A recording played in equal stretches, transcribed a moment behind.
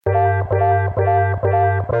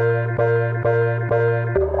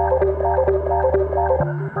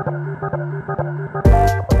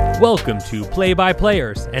Welcome to Play by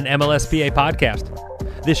Players, an MLSPA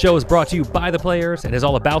podcast. This show is brought to you by the players and is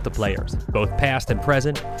all about the players, both past and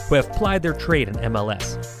present, who have plied their trade in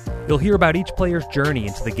MLS. You'll hear about each player's journey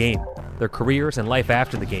into the game, their careers and life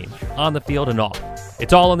after the game, on the field and off.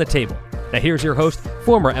 It's all on the table. Now here's your host,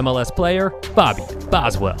 former MLS player, Bobby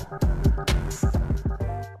Boswell.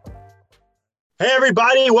 Hey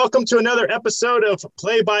everybody, welcome to another episode of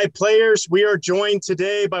Play by Players. We are joined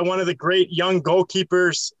today by one of the great young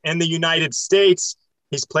goalkeepers in the United States.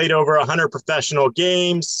 He's played over 100 professional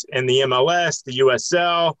games in the MLS, the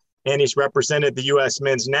USL, and he's represented the U.S.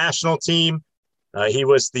 men's national team. He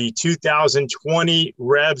was the 2020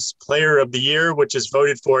 Revs Player of the Year, which is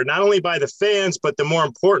voted for not only by the fans, but the more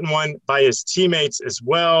important one, by his teammates as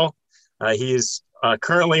well. He is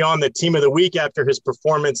currently on the Team of the Week after his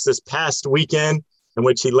performance this past weekend, in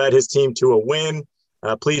which he led his team to a win.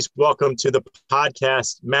 Please welcome to the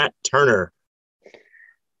podcast, Matt Turner.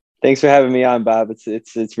 Thanks for having me on, Bob.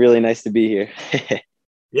 It's really nice to be here.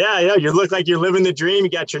 Yeah, you look like you're living the dream.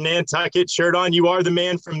 You got your Nantucket shirt on. You are the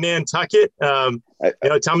man from Nantucket. Tell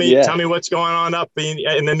me what's going on up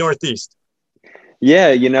in the Northeast.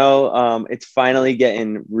 Yeah, it's finally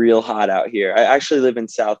getting real hot out here. I actually live in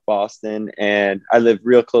South Boston, and I live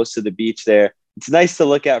real close to the beach there. It's nice to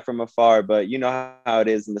look at from afar, but you know how it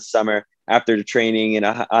is in the summer after the training and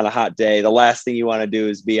on a hot day. The last thing you want to do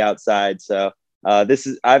is be outside. So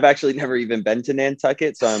I've actually never even been to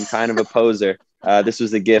Nantucket, so I'm kind of a poser. This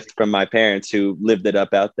was a gift from my parents who lived it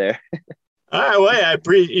up out there. All right,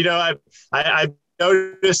 well, I've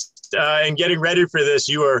noticed in getting ready for this,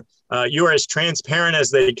 you are as transparent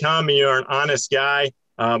as they come, and you're an honest guy.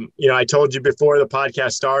 I told you before the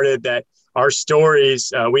podcast started that our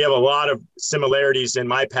stories, we have a lot of similarities in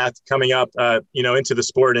my path coming up, into the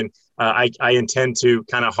sport. And I intend to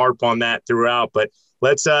kind of harp on that throughout. But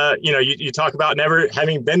let's, you talk about never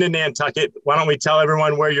having been to Nantucket. Why don't we tell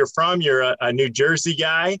everyone where you're from? You're a New Jersey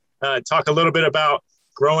guy. Talk a little bit about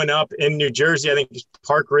growing up in New Jersey. I think it's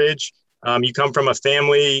Park Ridge. You come from a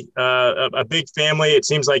family, a big family. It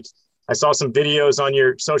seems like I saw some videos on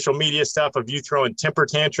your social media stuff of you throwing temper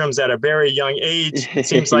tantrums at a very young age. It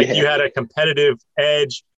seems like you had a competitive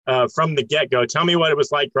edge from the get-go. Tell me what it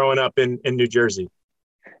was like growing up in New Jersey.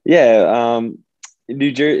 Yeah,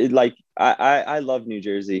 New Jersey, I love New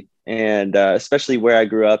Jersey, and especially where I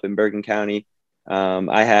grew up in Bergen County.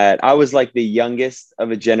 I was like the youngest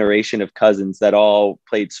of a generation of cousins that all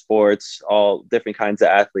played sports, all different kinds of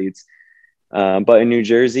athletes. But in New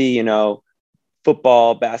Jersey,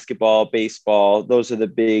 football, basketball, baseball, those are the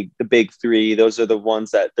big three. Those are the ones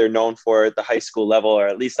that they're known for at the high school level, or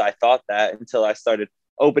at least I thought that until I started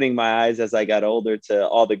opening my eyes as I got older to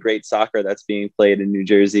all the great soccer that's being played in New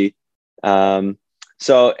Jersey. I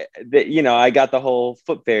got the whole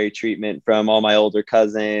foot fairy treatment from all my older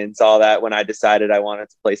cousins, all that, when I decided I wanted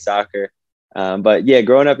to play soccer. But yeah,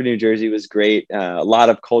 growing up in New Jersey was great. A lot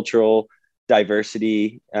of cultural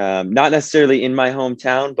diversity, not necessarily in my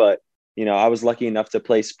hometown, but I was lucky enough to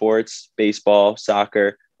play sports, baseball,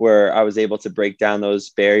 soccer, where I was able to break down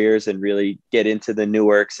those barriers and really get into the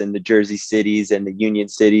Newarks and the Jersey cities and the Union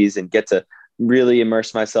cities and get to really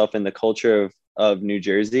immerse myself in the culture of New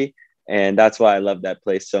Jersey. And that's why I love that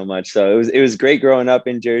place so much. So it was great growing up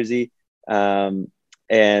in Jersey, and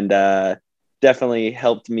definitely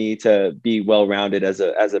helped me to be well-rounded as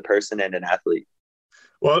a person and an athlete.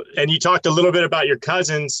 Well, and you talked a little bit about your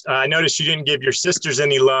cousins. I noticed you didn't give your sisters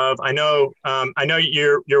any love. I know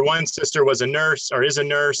your one sister was a nurse or is a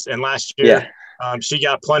nurse, and last year she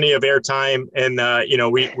got plenty of airtime. And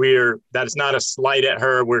that is not a slight at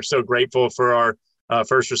her. We're so grateful for our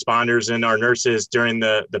first responders and our nurses during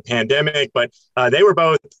the pandemic. But they were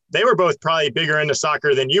both probably bigger into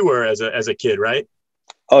soccer than you were as a kid, right?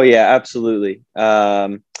 Oh yeah, absolutely.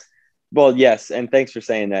 Well, yes. And thanks for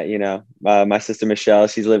saying that. My sister, Michelle,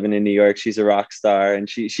 she's living in New York. She's a rock star, and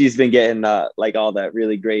she's been getting all that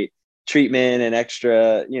really great treatment and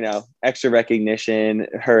extra recognition,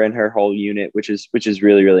 her and her whole unit, which is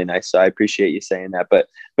really, really nice. So I appreciate you saying that. But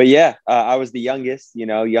yeah, I was the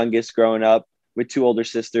youngest growing up with two older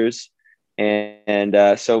sisters.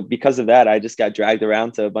 And so because of that, I just got dragged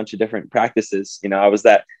around to a bunch of different practices. I was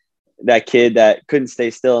that kid that couldn't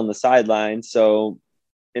stay still on the sidelines. So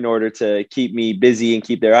in order to keep me busy and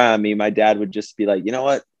keep their eye on me, my dad would just be like, you know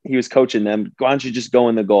what? He was coaching them. Why don't you just go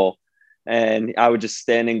in the goal? And I would just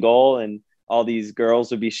stand in goal, and all these girls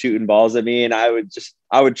would be shooting balls at me. And I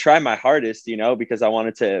would try my hardest, because I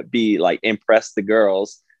wanted to be impress the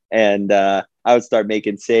girls. And I would start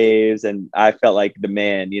making saves, and I felt like the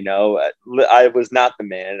man, I was not the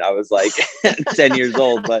man. I was 10 years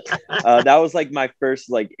old, but that was my first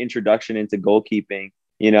introduction into goalkeeping.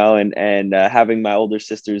 and having my older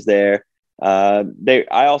sisters there. I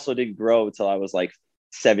also didn't grow until I was like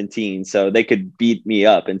 17, so they could beat me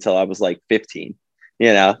up until I was like 15,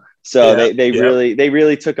 So they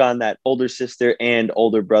really took on that older sister and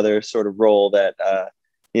older brother sort of role that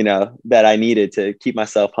that I needed to keep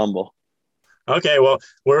myself humble. Okay, well,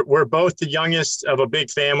 we're both the youngest of a big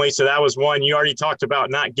family, so that was one. You already talked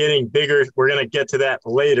about not getting bigger. We're going to get to that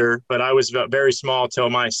later, but I was very small till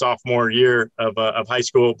my sophomore year of high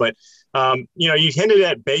school. But you hinted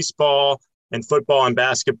at baseball and football and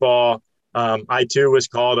basketball. I too was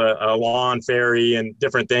called a lawn fairy and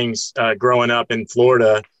different things growing up in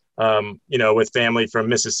Florida. With family from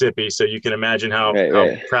Mississippi, so you can imagine how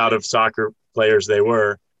proud of soccer players they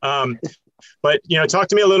were. But, talk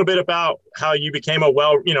to me a little bit about how you became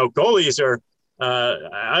goalies are,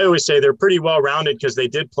 I always say they're pretty well-rounded because they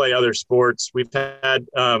did play other sports. We've had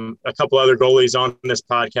a couple other goalies on this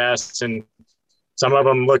podcast, and some of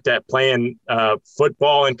them looked at playing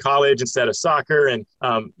football in college instead of soccer. And,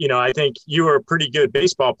 I think you were a pretty good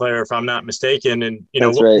baseball player, if I'm not mistaken. And,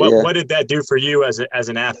 what did that do for you as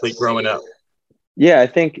an athlete growing up? Yeah, I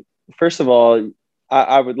think, first of all,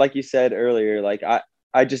 I would, like you said earlier, like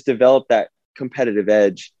I just developed that competitive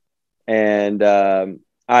edge, and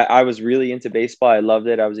I was really into baseball. I loved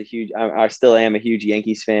it. I still am a huge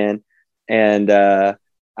Yankees fan, and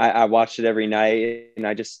I watched it every night,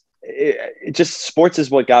 and sports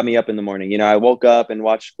is what got me up in the morning. I woke up and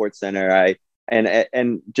watched SportsCenter.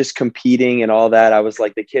 And just competing and all that. I was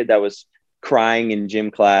like the kid that was crying in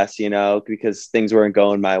gym class, because things weren't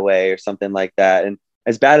going my way or something like that. And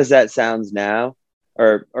as bad as that sounds now,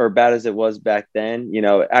 or bad as it was back then,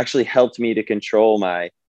 it actually helped me to control my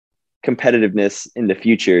competitiveness in the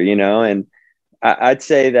future, and I'd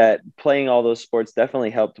say that playing all those sports definitely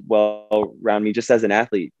helped well around me just as an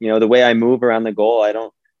athlete. The way I move around the goal, I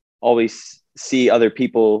don't always see other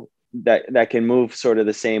people that can move sort of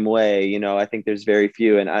the same way. I think there's very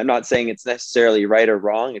few, and I'm not saying it's necessarily right or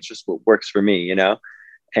wrong. It's just what works for me,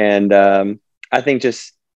 and I think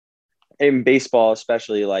just in baseball,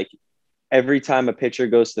 especially, like, every time a pitcher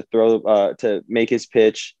goes to throw to make his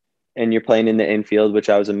pitch and you're playing in the infield, which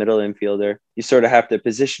I was a middle infielder, you sort of have to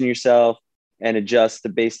position yourself and adjust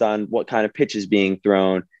based on what kind of pitch is being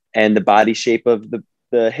thrown and the body shape of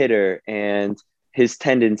the hitter and his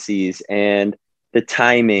tendencies and the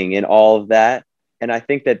timing and all of that. And I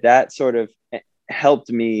think that sort of helped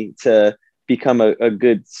me to become a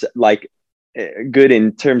good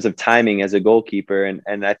in terms of timing as a goalkeeper.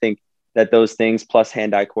 And I think that those things plus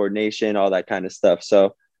hand-eye coordination, all that kind of stuff.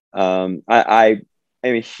 So I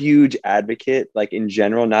am a huge advocate, like in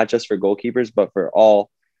general, not just for goalkeepers, but for all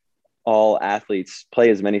athletes. Play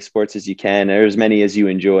as many sports as you can, or as many as you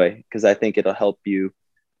enjoy, because I think it'll help you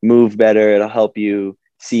move better. It'll help you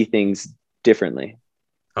see things differently.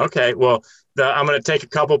 Okay. Well, I'm going to take a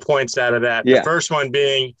couple points out of that. Yeah. The first one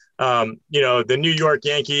being, the New York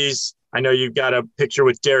Yankees. I know you've got a picture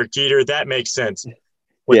with Derek Jeter. That makes sense.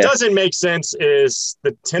 What doesn't make sense is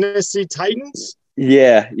the Tennessee Titans.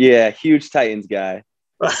 Yeah. Huge Titans guy.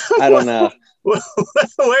 I don't know.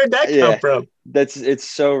 Where'd that come from? It's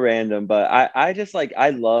so random, but I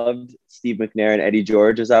loved Steve McNair and Eddie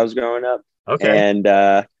George as I was growing up. Okay. And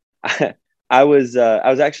I was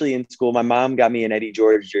actually in school. My mom got me an Eddie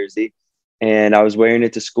George jersey, and I was wearing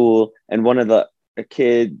it to school. And a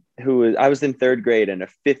kid I was in third grade, and a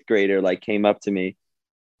fifth grader came up to me,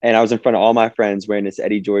 and I was in front of all my friends wearing this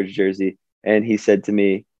Eddie George jersey. And he said to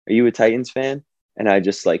me, "Are you a Titans fan?" And I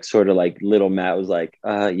just little Matt was like,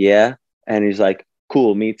 yeah. And he's like,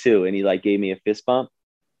 "Cool, me too." And he gave me a fist bump.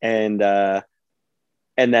 And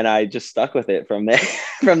then I just stuck with it from there.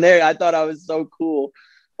 From there, I thought I was so cool.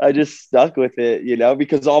 I just stuck with it,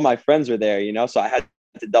 because all my friends were there, so I had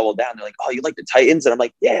to double down. They're like, "Oh, you like the Titans?" And I'm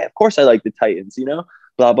like, "Yeah, of course I like the Titans,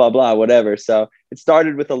 blah, blah, blah, whatever." So it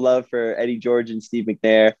started with a love for Eddie George and Steve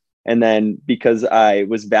McNair. And then because I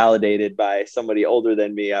was validated by somebody older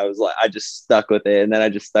than me, I just stuck with it. And then I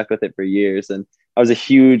just stuck with it for years. And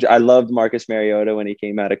I loved Marcus Mariota when he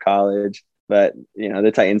came out of college, but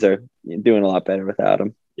the Titans are doing a lot better without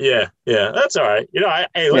him. Yeah. That's all right.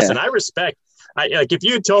 Listen, I respect, if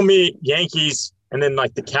you had told me Yankees and then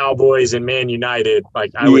the Cowboys and Man United,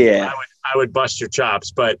 I would bust your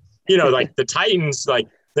chops. But, the Titans,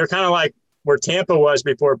 they're kind of where Tampa was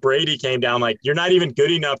before Brady came down. You're not even good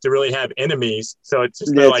enough to really have enemies. So it's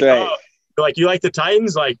just right. Oh, you like the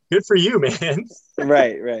Titans? Good for you, man.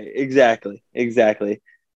 Right. Exactly.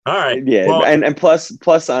 All right. Yeah. Well, and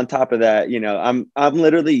plus on top of that, I'm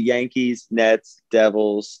literally Yankees, Nets,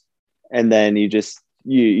 Devils, and then you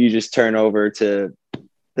just turn over to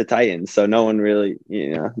the Titans. So no one really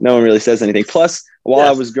says anything. Plus, while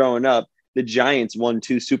I was growing up, the Giants won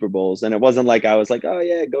 2 Super Bowls, and it wasn't like I was like, oh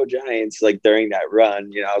yeah, go Giants. Like during that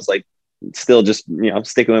run, I was like, still just,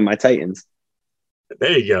 sticking with my Titans.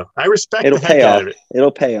 There you go. I respect It'll the heck pay out off. of it.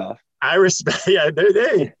 It'll pay off. I respect. Yeah,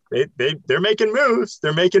 they're making moves.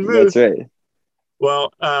 They're making moves. That's right.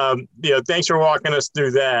 Well, thanks for walking us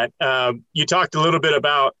through that. You talked a little bit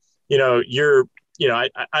about, I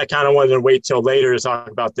kind of wanted to wait till later to talk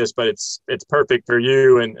about this, but it's perfect for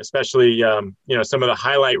you, and especially, some of the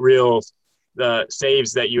highlight reels, the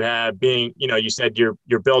saves that you have being, you said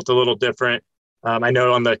you're built a little different. I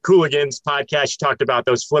know on the Cooligans podcast, you talked about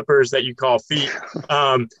those flippers that you call feet.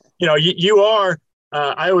 You are,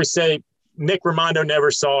 I always say, Nick Rimando never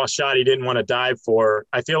saw a shot he didn't want to dive for.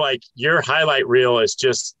 I feel like your highlight reel is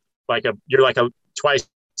just you're like a twice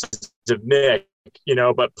of Nick,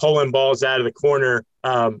 but pulling balls out of the corner.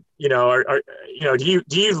 Do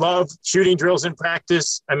you love shooting drills in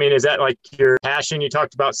practice? I mean, is that like your passion? You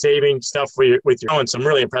talked about saving stuff with your own, some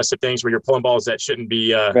really impressive things where you're pulling balls that shouldn't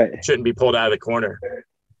be pulled out of the corner.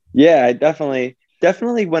 Yeah, I definitely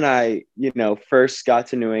when I, first got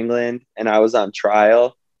to New England and I was on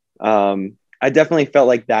trial, I definitely felt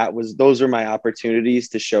like those were my opportunities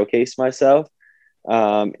to showcase myself.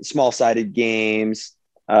 Small-sided games,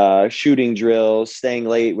 shooting drills, staying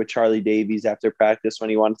late with Charlie Davies after practice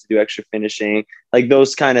when he wanted to do extra finishing, like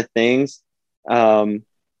those kind of things. But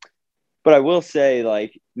I will say,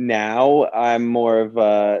 like, now I'm more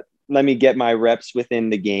of let me get my reps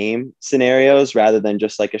within the game scenarios rather than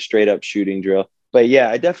just like a straight up shooting drill. But yeah,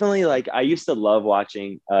 I definitely I used to love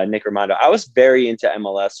watching Nick Rimando. I was very into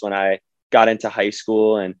MLS when I got into high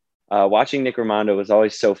school, and watching Nick Rimando was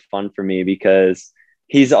always so fun for me because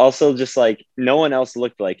he's also just like, no one else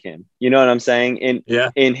looked like him. You know what I'm saying?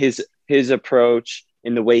 In his approach,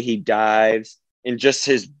 in the way he dives, in just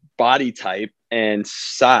his body type and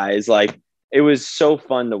size, like it was so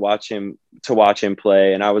fun to watch him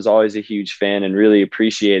play. And I was always a huge fan and really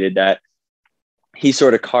appreciated that he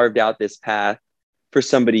sort of carved out this path for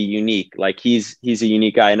somebody unique. Like he's a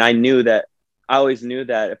unique guy. And I always knew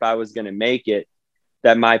that if I was going to make it,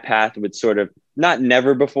 that my path would sort of not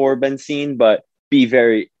never before been seen, but be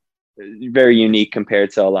very, very unique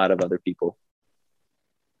compared to a lot of other people.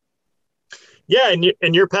 Yeah,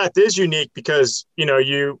 and your path is unique because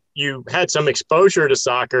you had some exposure to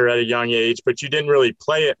soccer at a young age, but you didn't really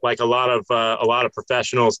play it like a lot of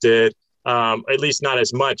professionals did. At least not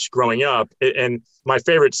as much growing up. And my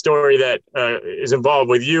favorite story that is involved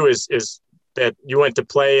with you is that you went to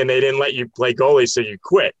play and they didn't let you play goalie, so you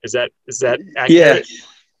quit. Is that accurate?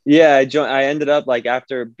 Yeah. I ended up, like,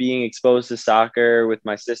 after being exposed to soccer with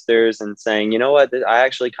my sisters and saying, you know what, I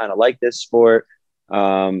actually kind of like this sport.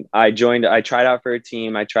 I tried out for a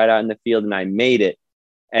team. I tried out in the field and I made it.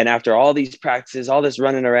 And after all these practices, all this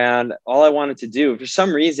running around, all I wanted to do, for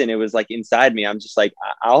some reason, it was like inside me. I'm just like,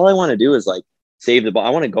 all I want to do is like save the ball.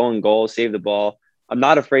 I want to go in goal, save the ball. I'm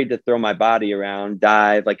not afraid to throw my body around,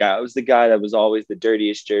 dive. Like, I was the guy that was always the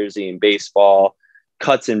dirtiest jersey in baseball,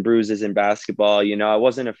 cuts and bruises in basketball. I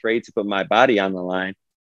wasn't afraid to put my body on the line.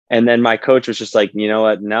 And then my coach was just like, you know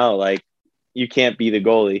what? No, like, you can't be the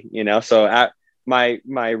goalie, So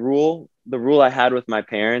the rule I had with my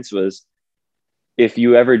parents was, if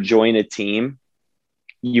you ever join a team,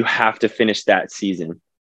 you have to finish that season,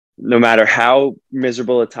 no matter how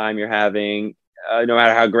miserable a time you're having, no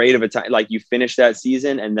matter how great of a time, like, you finish that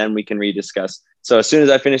season and then we can rediscuss. So as soon as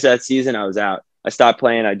I finished that season, I was out. I stopped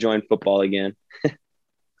playing. I joined football again.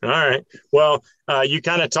 All right. Well, you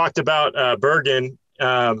kind of talked about Bergen.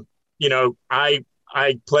 I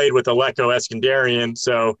played with Aleko Eskandarian,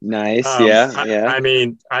 so nice. Yeah. I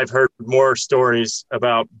mean, I've heard more stories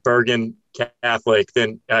about Bergen Catholic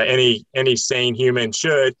than any sane human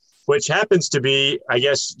should, which happens to be, I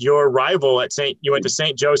guess, your rival at you went to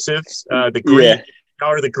St. Joseph's, the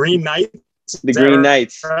Green Knights. The Green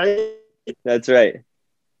Knights. Right? That's right.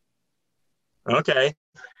 Okay.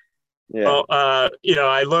 Yeah. Well,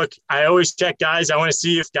 I always check guys. I want to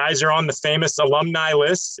see if guys are on the famous alumni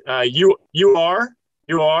list. You are.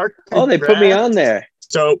 Congrats. Oh, they put me on there.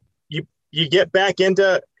 So you get back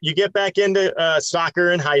into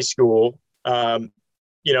soccer in high school. Tell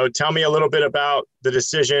me a little bit about the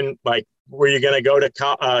decision. Like, were you going to go to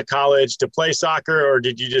college to play soccer, or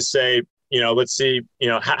did you just say, let's see,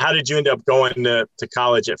 how did you end up going to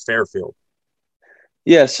college at Fairfield?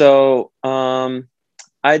 Yeah. So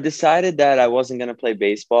I decided that I wasn't going to play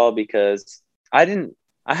baseball because I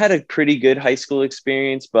had a pretty good high school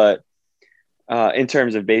experience, but in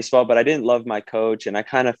terms of baseball, but I didn't love my coach, and I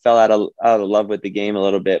kind of fell out of love with the game a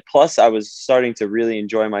little bit. Plus, I was starting to really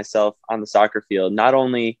enjoy myself on the soccer field, not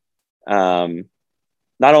only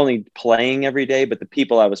playing every day, but the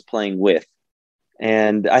people I was playing with.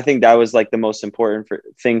 And I think that was like the most important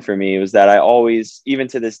thing for me, was that I always, even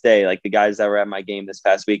to this day, like the guys that were at my game this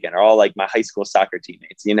past weekend are all like my high school soccer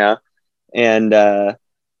teammates, you know? And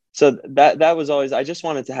so that was always, I just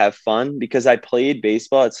wanted to have fun because I played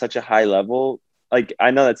baseball at such a high level. Like,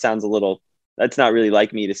 I know that sounds that's not really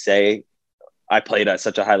like me to say I played at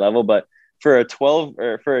such a high level, but for a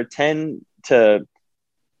 10 to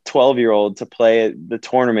 12-year-old to play the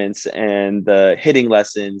tournaments and the hitting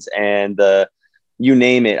lessons and you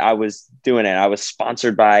name it, I was doing it. I was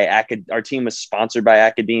sponsored by our team was sponsored by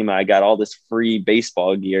Academa. I got all this free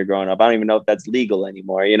baseball gear growing up. I don't even know if that's legal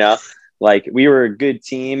anymore, you know? Like, we were a good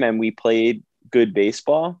team and we played good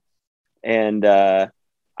baseball. And I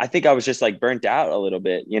think I was just like burnt out a little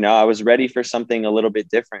bit, you know? I was ready for something a little bit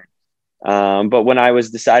different. But when I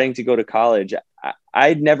was deciding to go to college,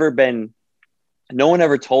 I'd never been, no one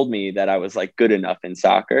ever told me that I was like good enough in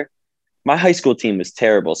soccer. My high school team was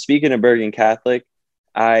terrible. Speaking of Bergen Catholic,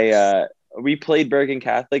 we played Bergen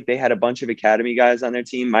Catholic. They had a bunch of academy guys on their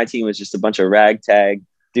team. My team was just a bunch of ragtag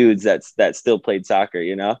dudes that still played soccer,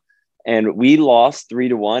 you know? And we lost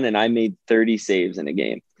 3-1, and I made 30 saves in a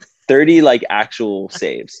game. 30 like actual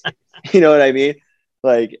saves. You know what I mean?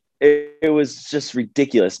 Like, it was just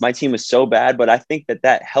ridiculous. My team was so bad, but I think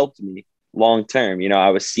that helped me long term. You know, I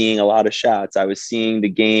was seeing a lot of shots. I was seeing the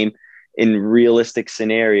game in realistic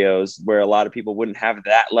scenarios where a lot of people wouldn't have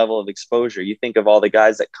that level of exposure. You think of all the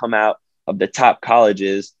guys that come out of the top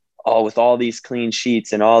colleges, all with all these clean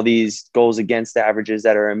sheets and all these goals against averages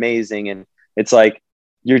that are amazing. And it's like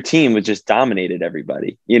your team was just dominated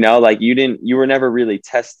everybody, you know, like you were never really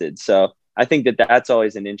tested. So I think that's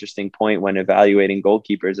always an interesting point when evaluating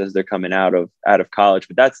goalkeepers as they're coming out of college.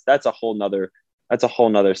 But that's a whole nother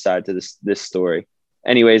side to this story.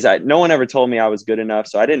 Anyways, no one ever told me I was good enough,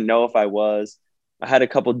 so I didn't know if I was. I had a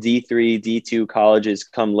couple D3, D2 colleges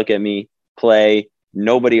come look at me play.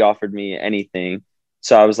 Nobody offered me anything.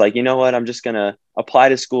 So I was like, you know what? I'm just going to apply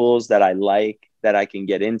to schools that I like, that I can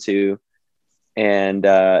get into, and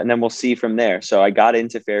then we'll see from there. So I got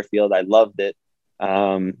into Fairfield. I loved it.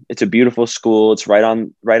 It's a beautiful school. It's right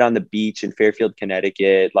on the beach in Fairfield,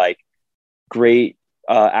 Connecticut. Like, great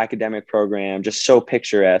academic program, just so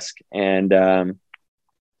picturesque. And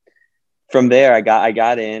from there, I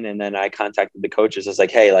got in, and then I contacted the coaches. I was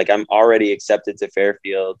like, hey, like, I'm already accepted to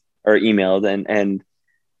Fairfield, or emailed, and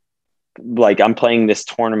like, I'm playing this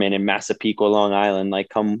tournament in Massapequa, Long Island. Like,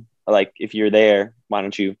 come, like, if you're there, why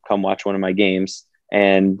don't you come watch one of my games?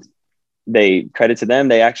 And they, credit to them,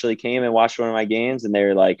 they actually came and watched one of my games, and they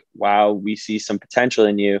were like, wow, we see some potential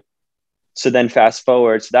in you. So then fast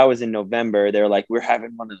forward, so that was in November. They're like, we're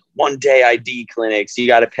having one day ID clinics. You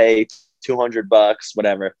got to pay $200,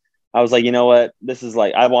 whatever. I was like, you know what? This is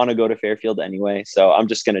like, I want to go to Fairfield anyway. So I'm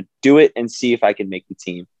just going to do it and see if I can make the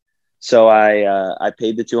team. So I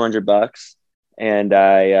paid the $200, and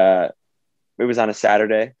it was on a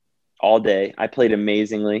Saturday all day. I played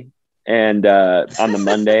amazingly. And on the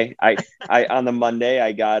Monday,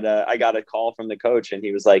 I got a call from the coach, and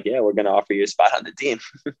he was like, yeah, we're going to offer you a spot on the team.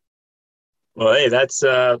 Well, hey, that's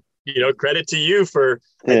credit to you for.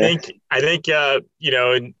 Yeah. I think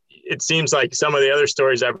and it seems like some of the other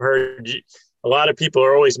stories I've heard, a lot of people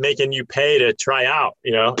are always making you pay to try out.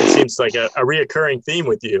 You know, it seems like a reoccurring theme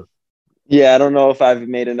with you. Yeah, I don't know if I've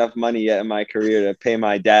made enough money yet in my career to pay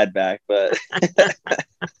my dad back, but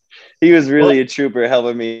he was really a trooper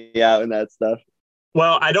helping me out in that stuff.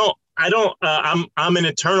 Well, I'm an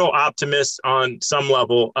eternal optimist on some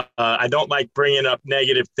level. I don't like bringing up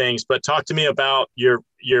negative things, but talk to me about your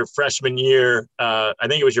freshman year. I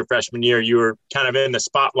think it was your freshman year. You were kind of in the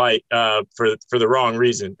spotlight for the wrong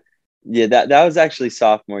reason. Yeah, that was actually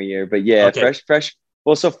sophomore year, but yeah, okay.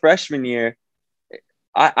 So freshman year,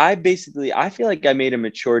 I feel like I made a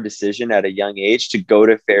mature decision at a young age to go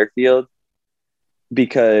to Fairfield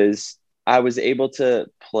because I was able to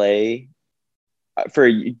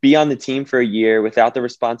be on the team for a year without the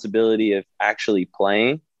responsibility of actually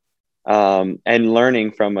playing, and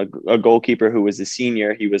learning from a goalkeeper who was a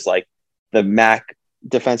senior. He was like the MAC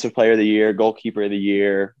Defensive Player of the Year, Goalkeeper of the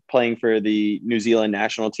Year, playing for the New Zealand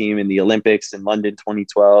national team in the Olympics in London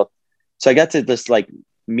 2012. So I got to just like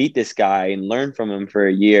meet this guy and learn from him for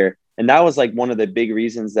a year. And that was like one of the big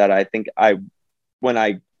reasons that I think when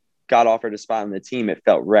I got offered a spot on the team, it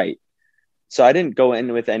felt right. So I didn't go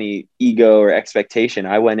in with any ego or expectation.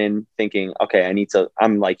 I went in thinking, okay,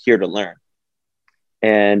 I'm like here to learn.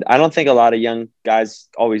 And I don't think a lot of young guys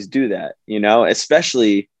always do that,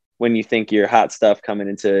 especially when you think you're hot stuff coming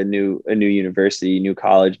into a new university, new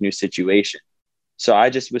college, new situation. So I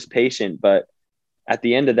just was patient. But at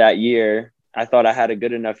the end of that year, I thought I had a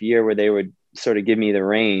good enough year where they would sort of give me the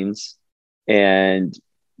reins, and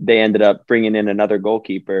they ended up bringing in another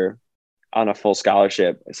goalkeeper on a full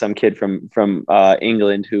scholarship, some kid from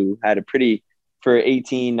England who had a pretty, for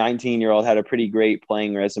 18, 19-year-old, had a pretty great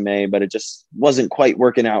playing resume, but it just wasn't quite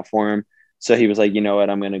working out for him. So he was like, you know what,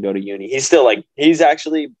 I'm going to go to uni. He's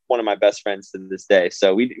actually one of my best friends to this day.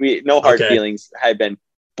 So we no hard feelings had been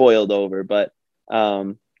boiled over, but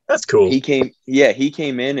that's cool. He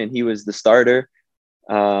came in and he was the starter.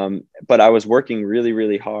 But I was working really,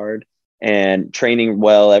 really hard and training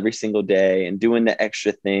well every single day and doing the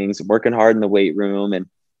extra things, working hard in the weight room. And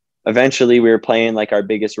eventually we were playing like our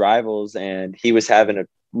biggest rivals, and he was having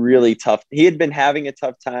he had been having a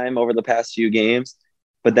tough time over the past few games,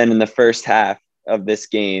 but then in the first half of this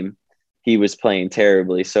game, he was playing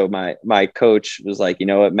terribly. So my coach was like, you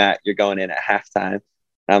know what, Matt, you're going in at halftime.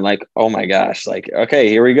 And I'm like, oh my gosh, like, okay,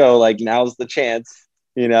 here we go. Like, now's the chance,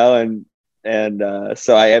 and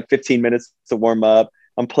so I had 15 minutes to warm up.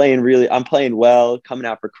 I'm playing well, coming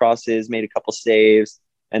out for crosses, made a couple saves.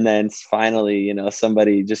 And then finally,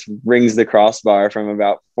 somebody just rings the crossbar from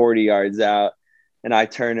about 40 yards out. And I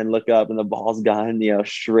turn and look up, and the ball's gone,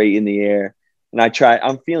 straight in the air. And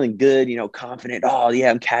I'm feeling good, confident. Oh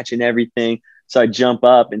yeah, I'm catching everything. So I jump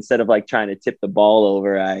up, instead of like trying to tip the ball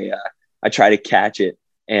over, I try to catch it,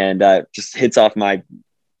 and just hits off my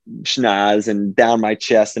schnoz and down my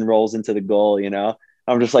chest and rolls into the goal.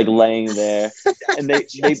 I'm just like laying there, and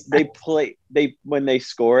when they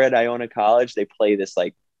score at Iona College, they play this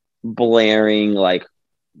like blaring like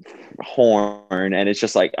horn, and it's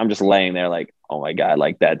just like I'm just laying there like, oh my god,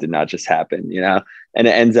 like that did not just happen, and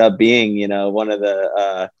it ends up being it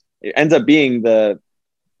ends up being the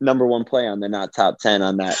number one play on the Not Top 10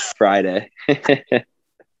 on that Friday.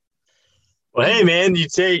 Well, hey man, you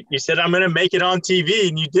said I'm gonna make it on TV,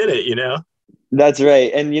 and you did it. That's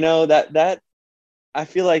right. And that I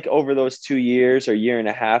feel like over those 2 years or year and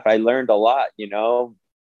a half, I learned a lot,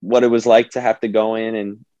 what it was like to have to go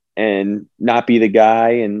in and not be the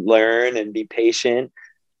guy and learn and be patient,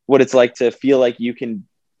 what it's like to feel like you can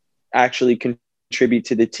actually contribute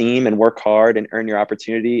to the team and work hard and earn your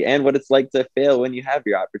opportunity, and what it's like to fail when you have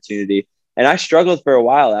your opportunity. And I struggled for a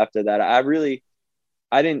while after that.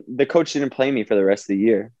 The coach didn't play me for the rest of the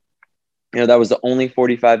year. That was the only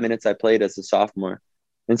 45 minutes I played as a sophomore.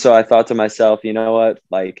 And so I thought to myself, you know what,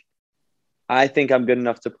 like, I think I'm good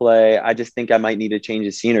enough to play. I just think I might need to change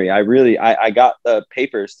the scenery. I got the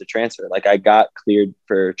papers to transfer. Like, I got cleared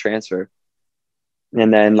for transfer.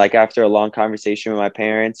 And then, like, after a long conversation with my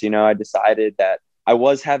parents, I decided that I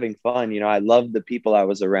was having fun. I loved the people I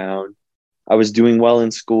was around. I was doing well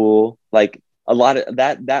in school. Like, a lot of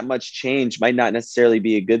that much change might not necessarily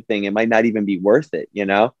be a good thing. It might not even be worth it,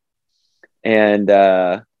 And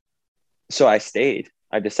so I stayed.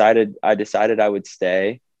 I decided I would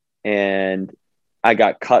stay, and I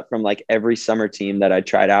got cut from like every summer team that I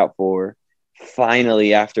tried out for.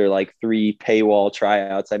 Finally, after like 3 paywall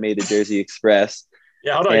tryouts, I made the Jersey Express.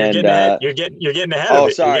 Yeah, hold on. You're getting ahead. You're getting ahead of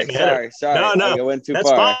it. Sorry. No, I went too that's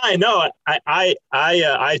far. Fine. No,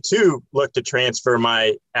 I too looked to transfer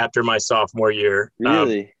after my sophomore year.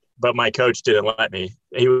 Really? But my coach didn't let me.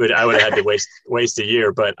 I would have had to waste a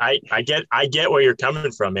year. But I get where you're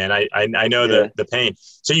coming from, man. I know the pain.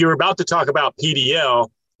 So you were about to talk about PDL.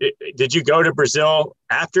 Did you go to Brazil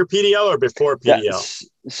after PDL or before PDL?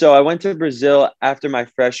 So I went to Brazil after my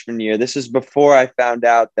freshman year. This is before I found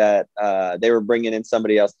out that they were bringing in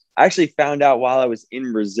somebody else. I actually found out while I was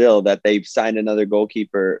in Brazil that they signed another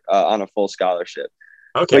goalkeeper on a full scholarship.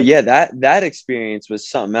 Okay. But yeah, that experience was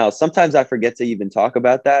something else. Sometimes I forget to even talk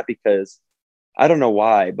about that because I don't know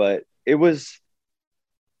why, but it was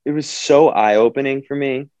so eye-opening for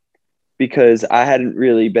me because I hadn't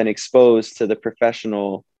really been exposed to the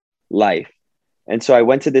professional life. And so I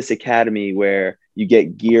went to this academy where you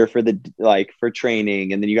get gear for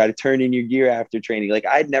training, and then you got to turn in your gear after training. Like,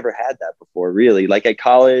 I'd never had that before, really, like at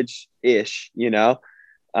college-ish,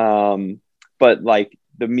 but like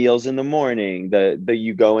the meals in the morning, the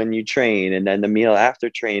you go and you train, and then the meal after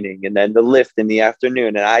training, and then the lift in the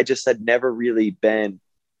afternoon. And I just had never really been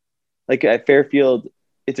like at Fairfield.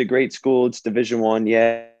 It's a great school. It's Division I.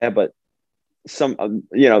 Yeah. But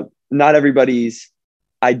not everybody's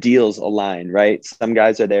ideals align, right? Some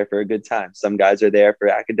guys are there for a good time. Some guys are there for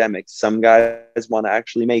academics. Some guys want to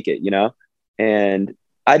actually make it, and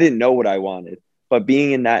I didn't know what I wanted, but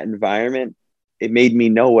being in that environment, it made me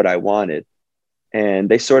know what I wanted. And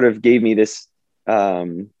they sort of gave me this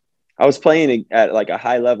I was playing at like a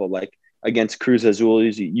high level, like against Cruz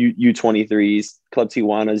Azul's U23s, Club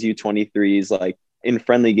Tijuana's U23s, like in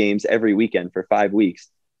friendly games every weekend for 5 weeks.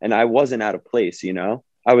 And I wasn't out of place, you know?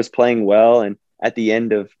 I was playing well. And at the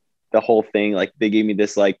end of the whole thing, like they gave me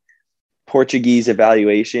this like Portuguese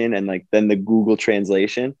evaluation and like then the Google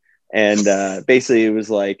translation. And basically it was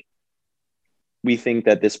like, we think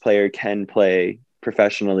that this player can play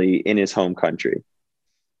professionally in his home country.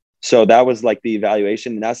 So that was like the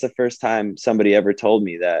evaluation. And that's the first time somebody ever told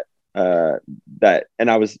me that, and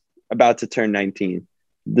I was about to turn 19.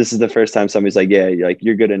 This is the first time somebody's like, yeah,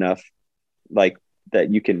 you're good enough, like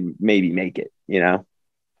that you can maybe make it, you know?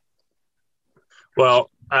 Well,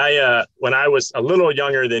 when I was a little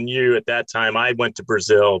younger than you at that time, I went to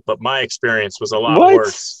Brazil, but my experience was a lot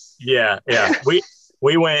worse. Yeah.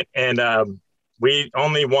 We went and we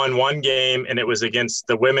only won one game, and it was against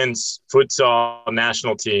the women's futsal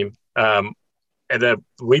national team.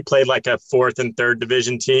 We played like a 4th and 3rd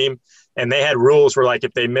division team, and they had rules where like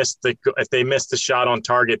if they missed the shot on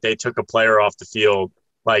target, they took a player off the field.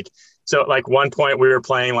 So one point we were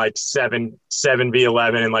playing like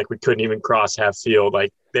 7v11, and like we couldn't even cross half field.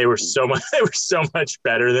 Like they were so much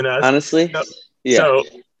better than us. Honestly, yeah. So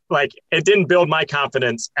like it didn't build my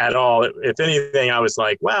confidence at all. If anything, I was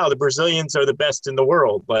like, wow, the Brazilians are the best in the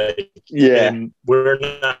world. Like, yeah, and we're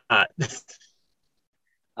not.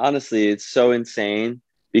 Honestly, it's so insane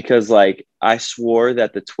because like I swore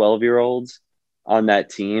that the 12-year-olds on that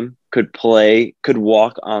team could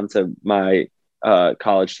walk onto my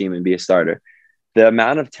college team and be a starter. The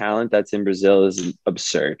amount of talent that's in Brazil is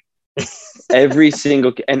absurd. Every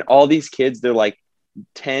single, and all these kids, they're like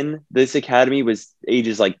 10. This academy was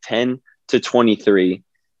ages like 10 to 23,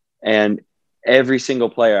 and every single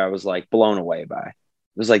player I was like blown away by. It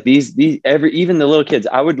was like even the little kids,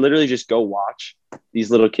 I would literally just go watch these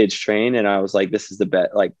little kids train, and I was like, this is the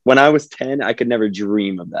best. Like when I was 10, I could never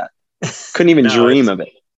dream of that. Couldn't even dream of it.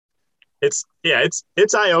 It's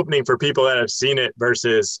eye-opening for people that have seen it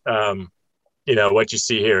versus what you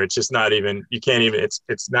see here. It's just not even, you can't even,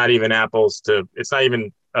 it's not even it's not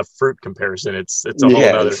even a fruit comparison. It's a whole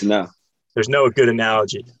other. There's no good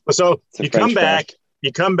analogy. So you come back. I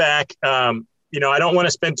don't want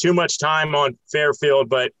to spend too much time on Fairfield,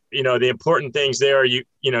 but the important things there, you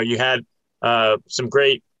had some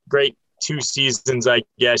great 2 seasons, I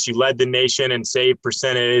guess. You led the nation in save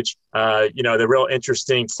percentage. The real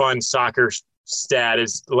interesting, fun soccer stat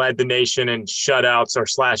is led the nation in shutouts or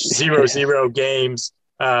 /0-0 games.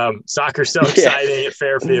 Soccer's so exciting at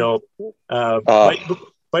Fairfield. But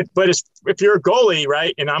if you're a goalie,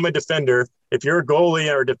 right, and I'm a defender, if you're a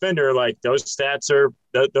goalie or a defender, like those stats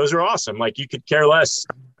those are awesome. Like you could care less.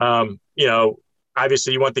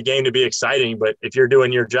 Obviously you want the game to be exciting, but if you're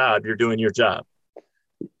doing your job, you're doing your job.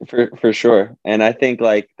 For sure. And I think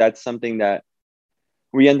like that's something that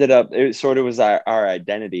we ended up, it sort of was our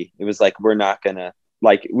identity. It was like, we're not gonna,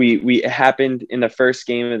 like it happened in the first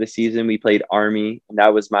game of the season. We played Army, and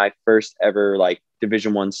that was my first ever like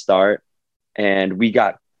Division I start, and we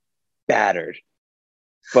got battered,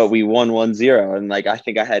 but we won 1-0. And like I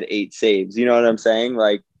think I had 8 saves, you know what I'm saying?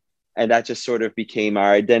 Like, and that just sort of became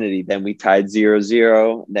our identity. Then we tied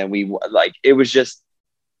 0-0. Then we like, it was just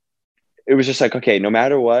like, okay, no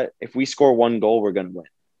matter what, if we score 1 goal, we're going to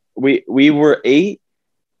win. We were 8-3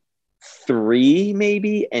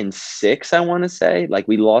 maybe and 6, I want to say. Like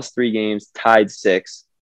we lost 3 games, tied 6.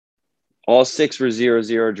 All 6 were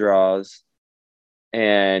 0-0 draws,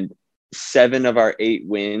 and 7 of our 8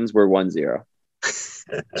 wins were 1-0.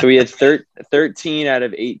 So we had 13 out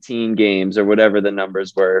of 18 games, or whatever the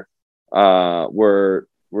numbers were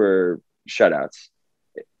shutouts.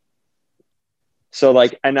 So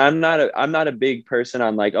like, and I'm not a big person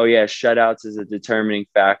on like, oh yeah, shutouts is a determining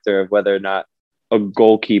factor of whether or not a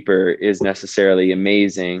goalkeeper is necessarily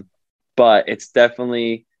amazing, but it's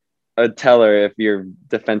definitely a teller if you're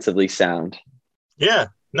defensively sound. Yeah,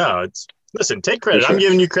 no, listen, take credit. Sure. I'm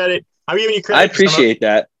giving you credit. I appreciate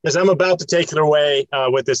that, because I'm about to take it away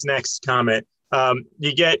with this next comment.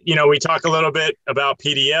 We talk a little bit about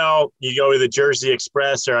PDL. You go to the Jersey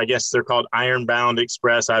Express, or I guess they're called Ironbound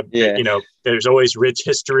Express. There's always rich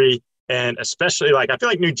history, and especially like I feel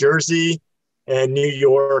like New Jersey and New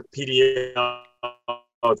York PDL.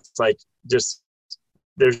 It's like just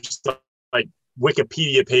there's like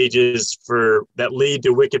Wikipedia pages that lead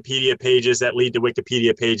to Wikipedia pages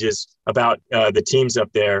about the teams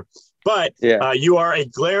up there. But you are a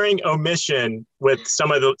glaring omission with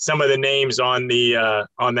some of the names on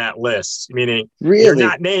that list. Meaning, you're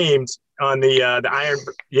not named on the Iron.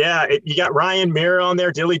 Yeah, you got Ryan Mira on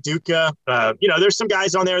there, Dilly Duca. There's some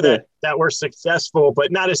guys on there that were successful,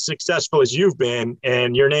 but not as successful as you've been,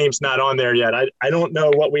 and your name's not on there yet. I don't know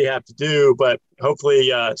what we have to do, but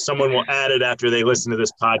hopefully someone will add it after they listen to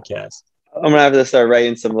this podcast. I'm gonna have to start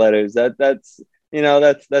writing some letters. That's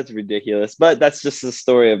ridiculous, but that's just the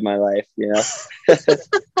story of my life,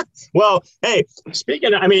 Well, hey,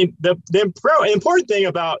 speaking of, I mean, the important thing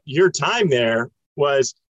about your time there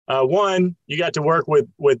was one, you got to work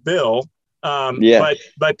with Bill.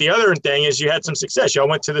 But the other thing is you had some success. Y'all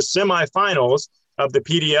went to the semifinals of the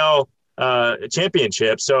PDL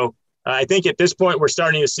championship. So I think at this point we're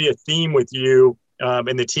starting to see a theme with you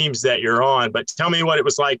and the teams that you're on. But tell me what it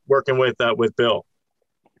was like working with Bill.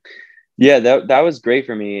 Yeah, that was great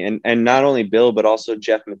for me, and not only Bill but also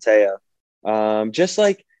Jeff Mateo. Just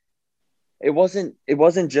like it wasn't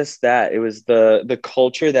just that. It was the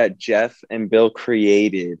culture that Jeff and Bill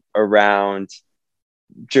created around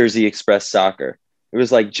Jersey Express soccer. It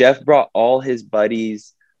was like Jeff brought all his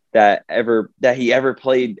buddies that he ever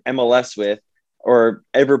played MLS with or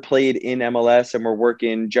ever played in MLS and were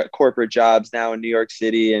working corporate jobs now in New York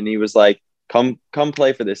City. And he was like, come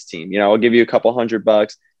play for this team. I'll give you a couple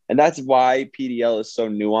 $100. And that's why PDL is so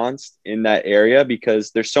nuanced in that area,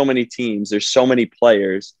 because there's so many teams, there's so many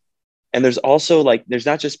players. And there's also there's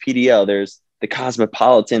not just PDL, there's the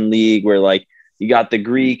Cosmopolitan League where you got the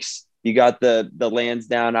Greeks, you got the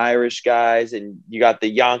Lansdowne Irish guys, and you got the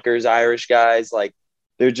Yonkers Irish guys.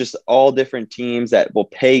 They're just all different teams that will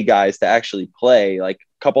pay guys to actually play. A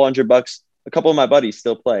couple $100. A couple of my buddies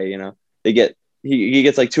still play. They get he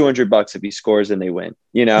gets $200 if he scores and they win.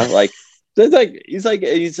 So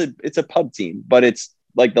it's a pub team, but it's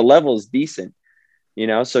the level is decent.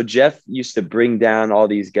 So Jeff used to bring down all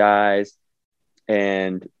these guys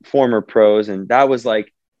and former pros, and that was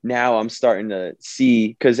now I'm starting to see,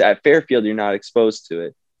 because at Fairfield you're not exposed to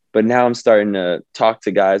it, but now I'm starting to talk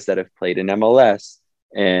to guys that have played in MLS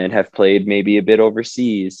and have played maybe a bit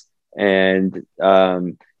overseas and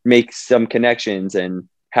make some connections and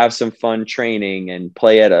have some fun training and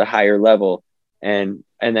play at a higher level. And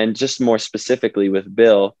then just more specifically with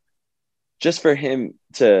Bill, just for him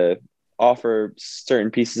to offer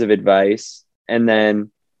certain pieces of advice and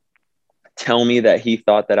then tell me that he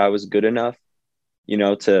thought that I was good enough,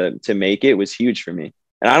 to make it, was huge for me.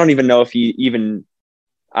 And I don't even know if he even,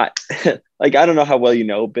 I don't know how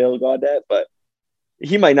well Bill Gaudet, but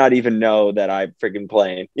he might not even know that I'm freaking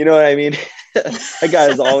playing. You know what I mean?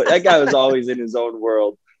 that guy was always in his own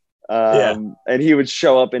world. And he would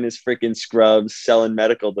show up in his freaking scrubs selling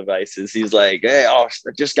medical devices. He's like, hey, I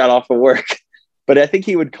just got off of work. But I think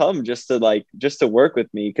he would come just to work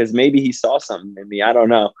with me, because maybe he saw something in me. I don't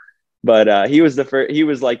know. But he was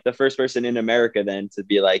the first person in America then to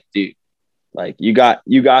be like, dude, you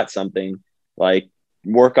got something,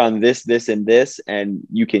 work on this, and this, and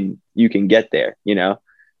you can get there,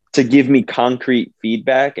 to give me concrete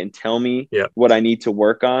feedback and tell me what I need to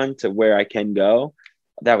work on to where I can go.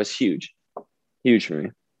 That was huge for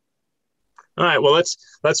me. All right. Well,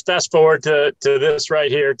 let's fast forward to this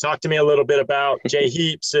right here. Talk to me a little bit about Jay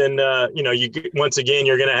Heaps. And, once again,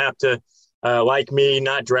 you're going to have to, like me,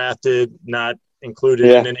 not drafted, not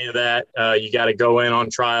included in any of that. You got to go in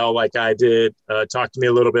on trial like I did. Talk to me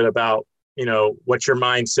a little bit about, what's your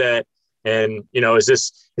mindset? And, is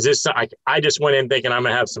this I just went in thinking I'm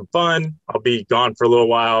going to have some fun. I'll be gone for a little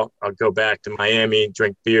while. I'll go back to Miami,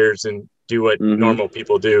 drink beers, and do what normal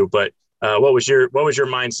people do. But what was your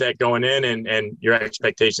mindset going in and your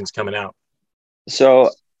expectations coming out?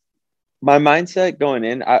 So my mindset going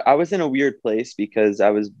in, I was in a weird place because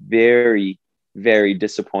I was very, very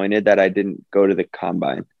disappointed that I didn't go to the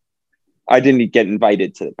combine. I didn't get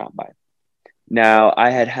invited to the combine. Now,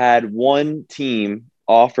 I had one team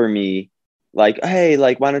offer me hey,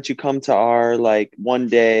 why don't you come to our one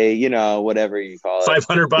day, whatever you call it,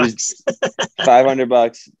 $500,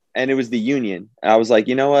 $500. And it was the Union. I was like,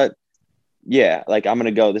 you know what? Yeah, I'm going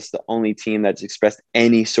to go. This is the only team that's expressed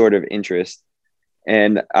any sort of interest.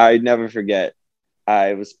 And I never forget,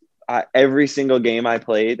 every single game I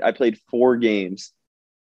played 4 games.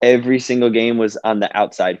 Every single game was on the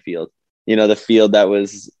outside field, the field that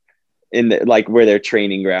was in the, where their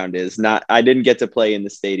training ground is. I didn't get to play in the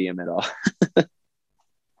stadium at all.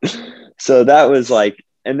 So that was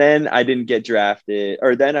and then I didn't get drafted,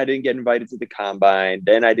 or then I didn't get invited to the combine.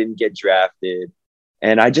 Then I didn't get drafted.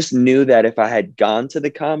 And I just knew that if I had gone to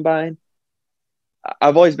the combine,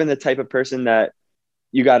 I've always been the type of person that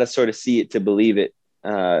you got to sort of see it to believe it.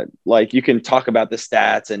 You can talk about the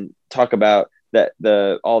stats and talk about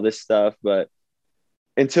all this stuff, but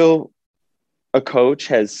until a coach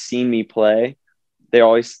has seen me play, they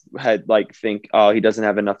always had like think, oh, he doesn't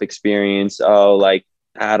have enough experience. Oh, like,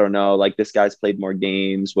 I don't know, like this guy's played more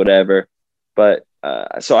games, whatever. But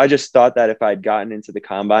so I just thought that if I'd gotten into the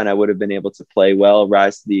combine, I would have been able to play well,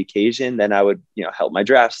 rise to the occasion. Then I would, help my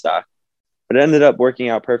draft stock. But it ended up working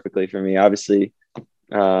out perfectly for me. Obviously,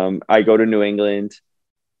 I go to New England.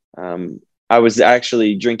 I was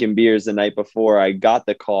actually drinking beers the night before I got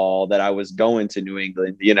the call that I was going to New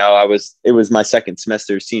England. It was my second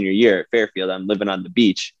semester senior year at Fairfield. I'm living on the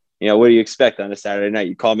beach. What do you expect on a Saturday night?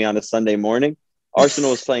 You call me on a Sunday morning.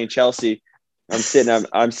 Arsenal was playing Chelsea. I'm sitting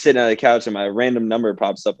on the couch and my random number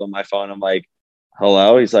pops up on my phone. I'm like,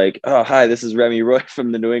 hello. He's like, oh, hi, this is Remy Roy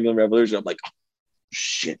from the New England Revolution. I'm like, oh,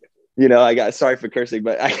 shit. Sorry for cursing,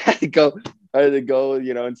 but I had to go,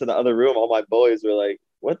 into the other room. All my boys were like,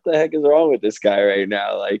 what the heck is wrong with this guy right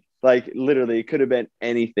now? Like literally it could have been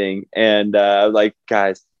anything. And like,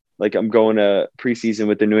 guys, like I'm going to preseason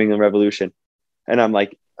with the New England Revolution. And I'm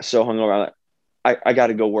like, so hungover. I got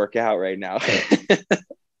to go work out right now.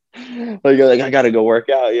 like I got to go work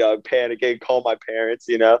out. I'm panicking, call my parents,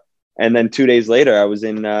 and then 2 days later I was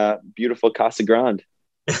in beautiful Casa Grande.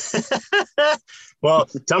 Well,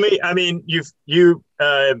 tell me, I mean,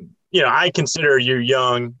 I consider you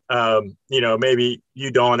young, maybe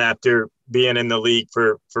you don't after being in the league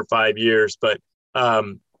for 5 years, but,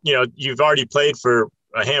 you've already played for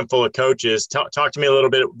a handful of coaches. Talk to me a little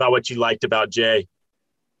bit about what you liked about Jay.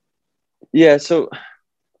 Yeah. So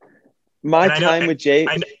my time with Jay,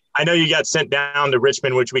 I know you got sent down to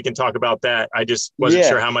Richmond, which we can talk about that. I just wasn't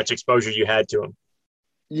sure how much exposure you had to him.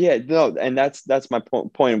 Yeah, no. And that's my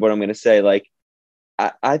point of what I'm going to say. Like,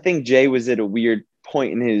 I think Jay was at a weird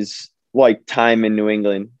point in his time in New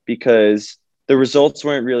England because the results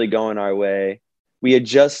weren't really going our way. We had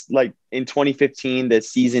just in 2015, the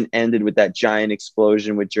season ended with that giant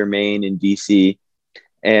explosion with Jermaine in DC.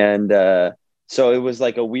 And so it was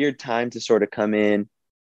a weird time to sort of come in,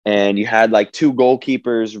 and you had two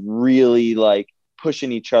goalkeepers really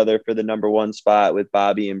pushing each other for the number one spot with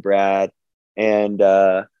Bobby and Brad. And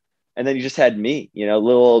then you just had me,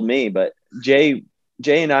 little old me, but Jay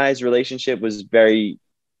and I's relationship was very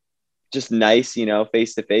just nice,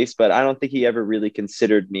 face to face, but I don't think he ever really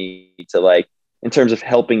considered me to in terms of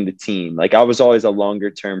helping the team. I was always a longer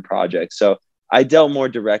term project. So I dealt more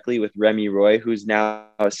directly with Remy Roy, who's now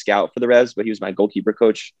a scout for the Revs, but he was my goalkeeper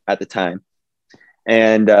coach at the time.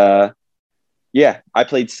 And I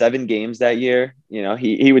played 7 games that year.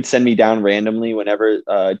 He would send me down randomly whenever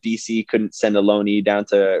DC couldn't send a loanee down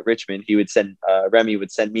to Richmond. He would send Remy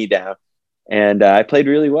would send me down. And I played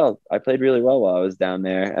really well. While I was down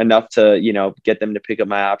there, enough to, get them to pick up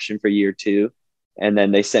my option for year 2. And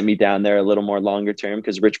then they sent me down there a little more longer term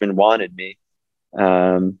because Richmond wanted me.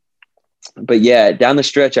 But yeah, down the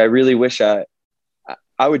stretch, I really wish I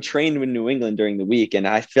would train with New England during the week. And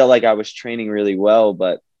I felt like I was training really well,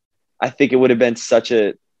 but I think it would have been such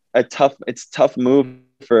a tough move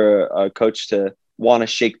for a coach to want to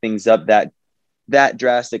shake things up that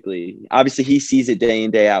drastically. Obviously he sees it day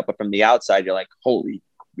in, day out, but from the outside, you're like, holy,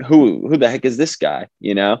 who the heck is this guy?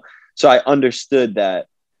 So I understood that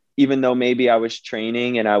even though maybe I was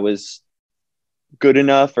training and I was good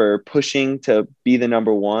enough or pushing to be the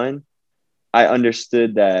number one, I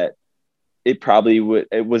understood that it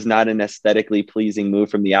was not an aesthetically pleasing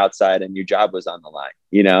move from the outside and your job was on the line,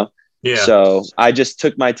 Yeah. So I just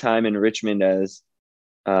took my time in Richmond as,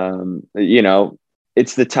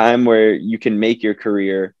 it's the time where you can make your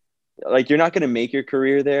career. You're not going to make your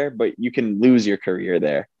career there, but you can lose your career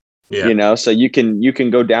there. Yeah. So you can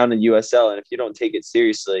go down to USL, and if you don't take it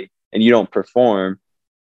seriously and you don't perform,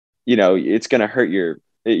 it's going to hurt you're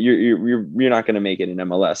not going to make it in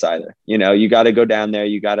MLS either. You got to go down there.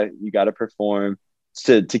 You got to perform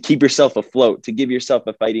to keep yourself afloat, to give yourself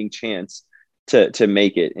a fighting chance to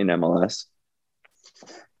make it in MLS.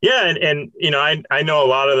 Yeah. And I know a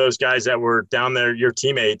lot of those guys that were down there, your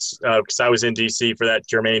teammates, because I was in DC for that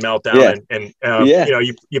Jermaine meltdown. Yeah.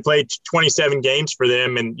 You played 27 games for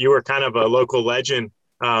them and you were kind of a local legend.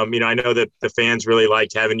 I know that the fans really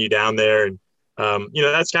liked having you down there. And,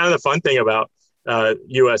 that's kind of the fun thing about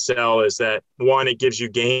USL is that, one, it gives you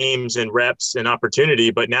games and reps and opportunity,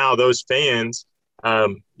 but now those fans,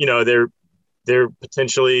 they're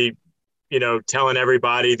potentially, telling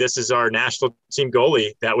everybody this is our national team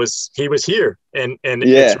goalie. He was here. And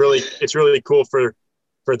yeah. It's really cool for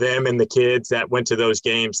them and the kids that went to those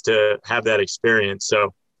games to have that experience.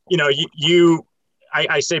 So,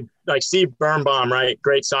 I say Steve Birnbaum, right?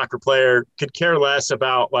 Great soccer player, could care less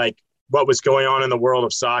about what was going on in the world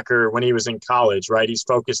of soccer when he was in college, right? He's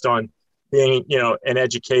focused on being, an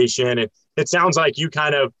education. And it sounds like you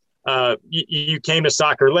kind of you came to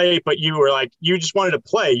soccer late, but you were like, you just wanted to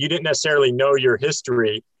play. You didn't necessarily know your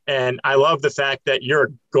history. And I love the fact that you're a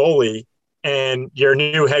goalie and your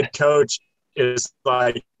new head coach is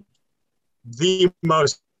like the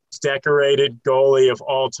most decorated goalie of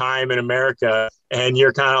all time in America. And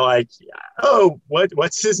you're kind of like, oh,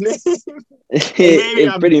 what's his name?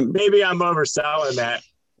 maybe I'm overselling that.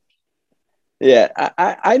 Yeah,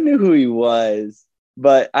 I knew who he was,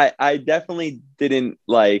 but I definitely didn't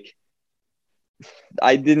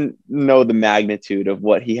I didn't know the magnitude of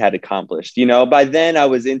what he had accomplished. By then I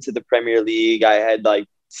was into the Premier League. I had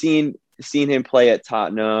seen him play at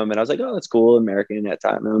Tottenham, and I was like, oh, that's cool, American at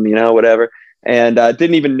Tottenham, whatever. And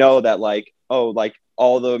didn't even know that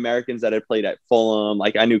all the Americans that had played at Fulham,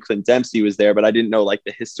 I knew Clint Dempsey was there, but I didn't know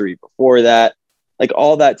the history before that,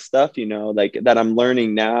 all that stuff, that I'm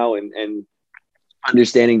learning now and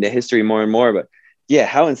understanding the history more and more. But yeah,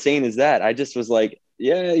 how insane is that? I just was like,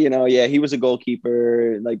 yeah, he was a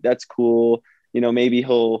goalkeeper. That's cool. Maybe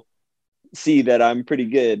he'll see that I'm pretty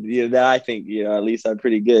good. That I think, at least I'm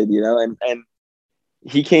pretty good, and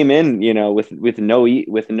he came in, with no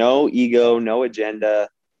ego, no agenda.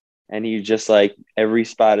 And he just every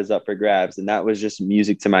spot is up for grabs. And that was just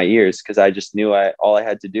music to my ears. Cause I just knew all I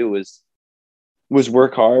had to do was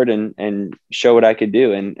work hard and show what I could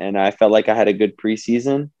do. And I felt like I had a good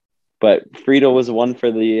preseason, but Friedel was one for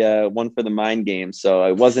the mind game. So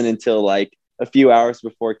it wasn't until a few hours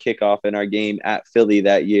before kickoff in our game at Philly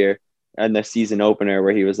that year and the season opener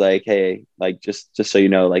where he was like, hey, just so you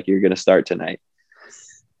know, you're going to start tonight.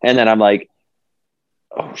 And then I'm like,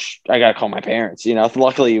 oh, I got to call my parents,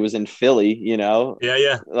 luckily it was in Philly,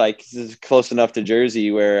 Yeah. This is close enough to Jersey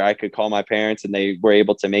where I could call my parents and they were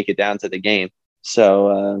able to make it down to the game.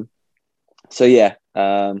 So yeah,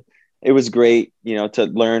 it was great, to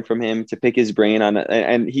learn from him, to pick his brain on it.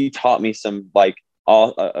 And he taught me some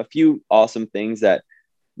a few awesome things that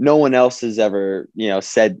no one else has ever,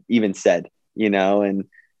 said, and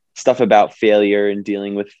stuff about failure and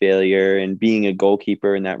dealing with failure and being a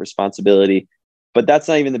goalkeeper and that responsibility. But that's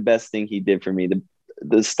not even the best thing he did for me.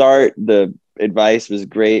 The advice was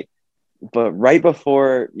great, but right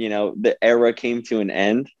before, the era came to an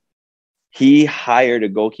end, he hired a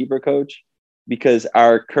goalkeeper coach because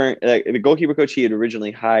our current, the goalkeeper coach he had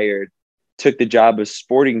originally hired took the job of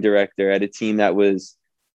sporting director at a team that was,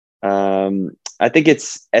 I think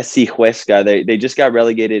it's SC Huesca. They just got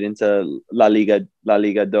relegated into La Liga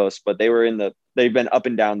 2, but they've been up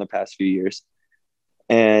and down the past few years.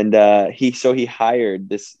 And he hired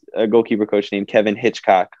this goalkeeper coach named Kevin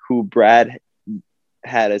Hitchcock, who Brad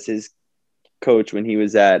had as his coach when he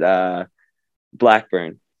was at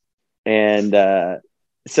Blackburn. And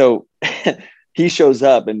so he shows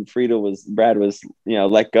up and Brad was,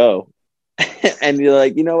 let go. And you're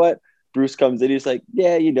like, you know what? Bruce comes in. He's like,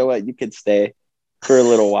 yeah, you know what? You can stay for a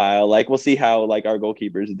little while. We'll see how our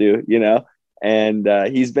goalkeepers do, And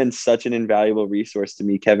he's been such an invaluable resource to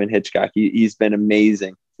me, Kevin Hitchcock. He's been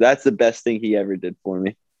amazing. That's the best thing he ever did for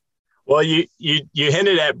me. Well, you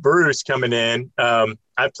hinted at Bruce coming in.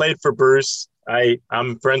 I played for Bruce.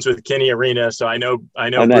 I'm friends with Kenny Arena, so I know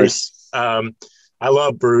Oh, Bruce. nice. I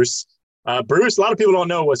love Bruce. Bruce, a lot of people don't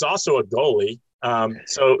know, was also a goalie.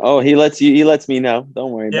 He lets me know.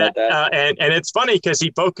 Don't worry about that. And it's funny because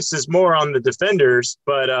he focuses more on the defenders,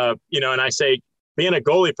 but and I say being a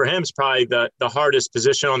goalie for him is probably the hardest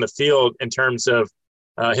position on the field in terms of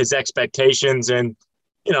his expectations. And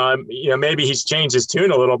maybe he's changed his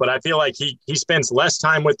tune a little, but I feel like he spends less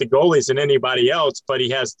time with the goalies than anybody else, but he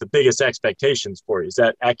has the biggest expectations for you. Is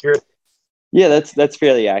that accurate? Yeah, that's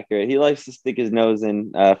fairly accurate. He likes to stick his nose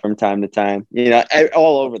in from time to time,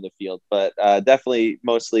 all over the field, but definitely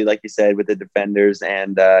mostly, like you said, with the defenders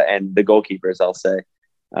and the goalkeepers, I'll say.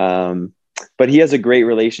 But he has a great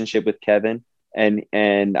relationship with Kevin,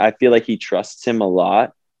 and I feel like he trusts him a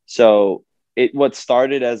lot. So what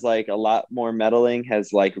started as a lot more meddling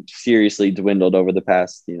has seriously dwindled over the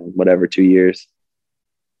past 2 years.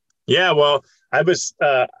 Yeah, well, I was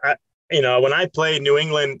when I played, New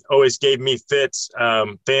England always gave me fits.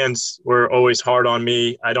 Fans were always hard on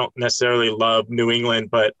me. I don't necessarily love New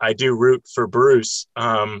England, but I do root for Bruce,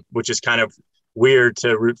 which is kind of weird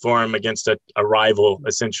to root for him against a rival,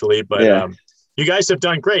 essentially. But yeah. You guys have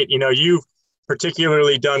done great. You've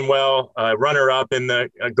particularly done well, runner-up in the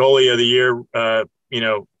goalie of the year,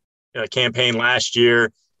 campaign last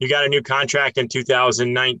year. You got a new contract in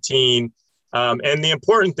 2019. And the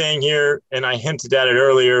important thing here, and I hinted at it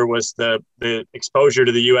earlier, was the exposure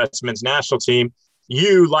to the U.S. men's national team.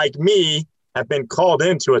 You, like me, have been called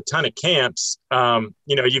into a ton of camps.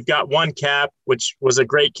 You've got one cap, which was a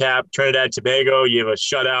great cap, Trinidad Tobago. You have a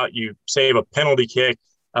shutout. You save a penalty kick.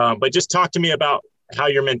 But just talk to me about how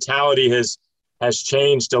your mentality has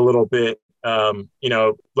changed a little bit.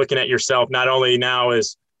 Looking at yourself not only now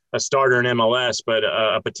as a starter in MLS, but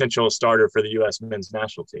a potential starter for the U.S. men's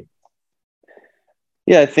national team.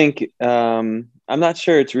 Yeah, I think I'm not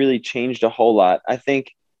sure it's really changed a whole lot. I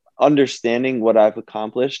think understanding what I've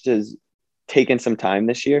accomplished has taken some time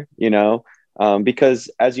this year, because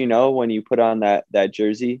as you know, when you put on that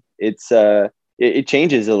jersey, it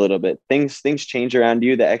changes a little bit. Things change around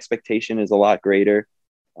you. The expectation is a lot greater.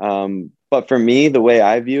 But for me, the way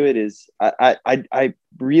I view it is I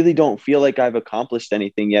really don't feel like I've accomplished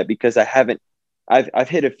anything yet, because I've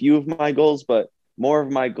hit a few of my goals, but more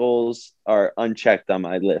of my goals are unchecked on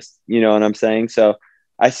my list. You know what I'm saying? So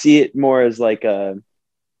I see it more as like a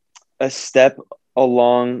step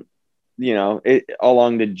along,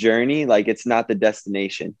 along the journey. Like it's not the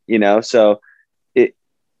destination, so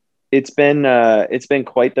it's been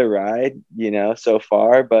quite the ride, so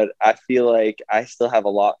far, but I feel like I still have a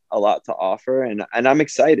lot to offer, and I'm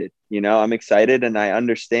excited, I'm excited, and I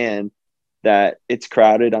understand that it's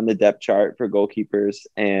crowded on the depth chart for goalkeepers,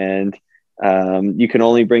 and you can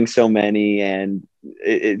only bring so many, and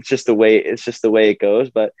it's just the way it goes.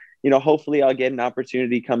 But, hopefully I'll get an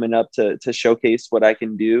opportunity coming up to showcase what I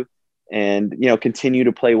can do, and, continue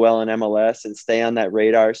to play well in MLS and stay on that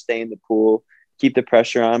radar, stay in the pool, keep the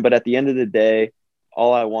pressure on. But at the end of the day,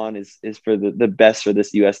 all I want is for the best for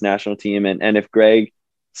this U.S. national team. And if Greg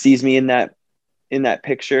sees me in that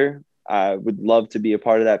picture, I would love to be a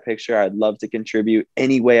part of that picture. I'd love to contribute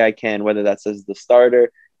any way I can, whether that's as the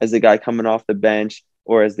starter, as the guy coming off the bench,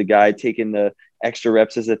 or as the guy taking the extra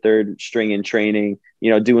reps as a third string in training,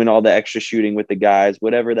 doing all the extra shooting with the guys,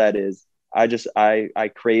 whatever that is.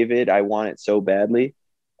 I crave it. I want it so badly.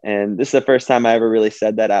 And this is the first time I ever really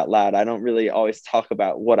said that out loud. I don't really always talk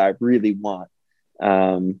about what I really want.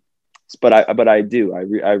 But I do.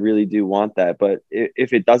 I really do want that. But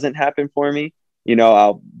if it doesn't happen for me,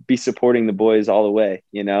 I'll be supporting the boys all the way,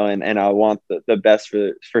 and I want the best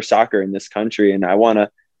for soccer in this country. And I want to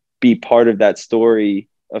be part of that story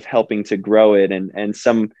of helping to grow it. And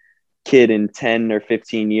some kid in 10 or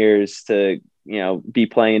 15 years to, be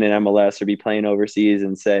playing in MLS or be playing overseas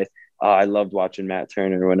and say, oh, I loved watching Matt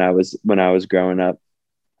Turner when I was growing up.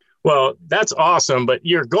 Well, that's awesome. But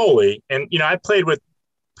you're a goalie, and I played with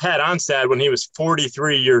Pat Onstad when he was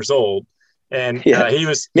 43 years old, and he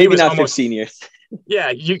was not almost 15 years.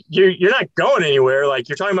 Yeah, you're not going anywhere. Like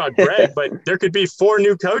you're talking about Greg, but there could be 4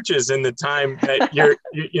 new coaches in the time that you're.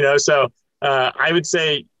 So I would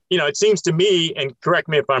say, it seems to me, and correct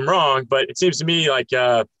me if I'm wrong, but it seems to me like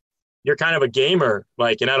you're kind of a gamer,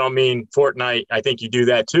 and I don't mean Fortnite. I think you do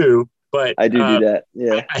that too, but I do that.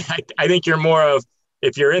 Yeah. I think you're more of,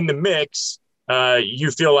 if you're in the mix, you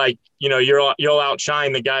feel like, you'll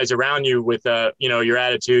outshine the guys around you with, your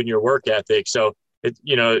attitude and your work ethic. So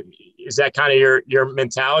is that kind of your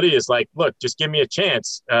mentality, is like, look, just give me a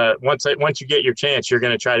chance. Once you get your chance, you're going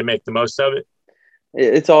to try to make the most of it.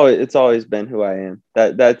 It's always been who I am.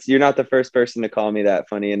 That's you're not the first person to call me that,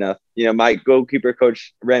 funny enough. My goalkeeper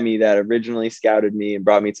coach, Remy, that originally scouted me and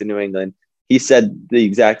brought me to New England, he said the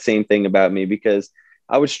exact same thing about me, because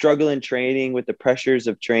I would struggle in training with the pressures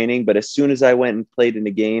of training. But as soon as I went and played in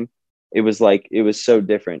a game, it was so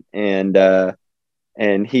different. And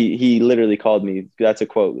he literally called me, that's a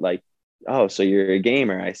quote, like, oh, so you're a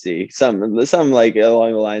gamer, I see. Something like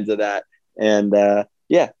along the lines of that. And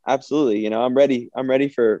yeah, absolutely. I'm ready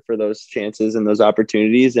for those chances and those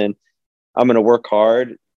opportunities, and I'm going to work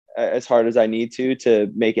hard as I need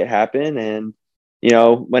to make it happen. And,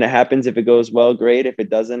 when it happens, if it goes well, great. If it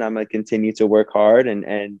doesn't, I'm going to continue to work hard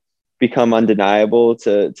and become undeniable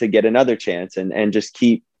to get another chance, and just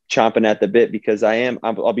keep chomping at the bit, because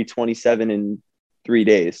I'll be 27 in 3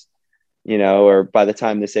 days, or by the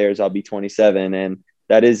time this airs, I'll be 27. And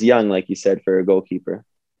that is young, like you said, for a goalkeeper.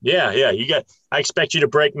 Yeah. I expect you to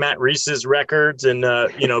break Matt Reese's records and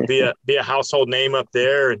be a household name up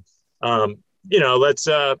there. And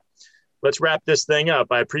let's wrap this thing up.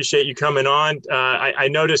 I appreciate you coming on. I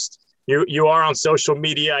noticed you are on social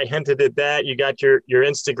media. I hinted at that. You got your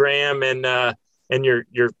Instagram and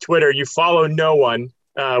your Twitter. You follow no one,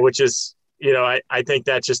 which is, I think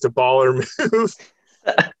that's just a baller move.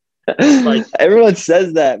 Like, everyone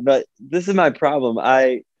says that, but this is my problem.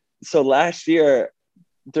 So last year,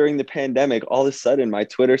 during the pandemic, all of a sudden my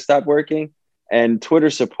Twitter stopped working, and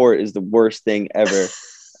Twitter support is the worst thing ever.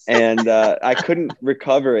 And I couldn't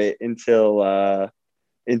recover it until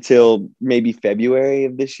maybe February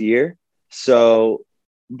of this year. So,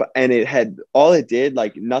 and it did,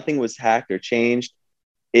 like, nothing was hacked or changed.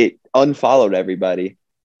 It unfollowed everybody.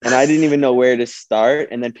 and I didn't even know where to start.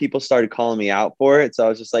 And then people started calling me out for it. So I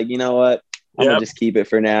was just like, you know what? I'm gonna just keep it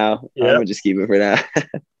for now.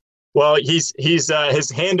 Well, he's his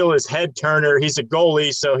handle is Head Turner. He's a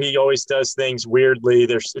goalie, so he always does things weirdly.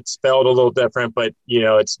 It's spelled a little different, but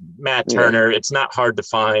it's Matt Turner. Yeah. It's not hard to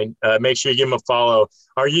find. Make sure you give him a follow.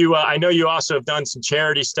 Are you? I know you also have done some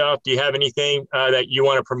charity stuff. Do you have anything that you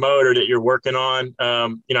want to promote or that you're working on?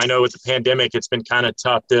 I know with the pandemic, it's been kind of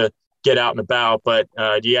tough to get out and about, but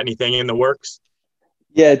do you got anything in the works?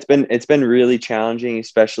 Yeah, it's been really challenging,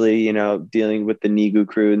 especially dealing with the NIGU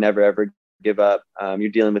crew. Never ever give up. You're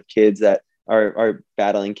dealing with kids that are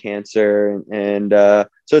battling cancer, and so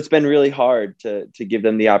it's been really hard to give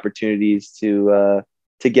them the opportunities to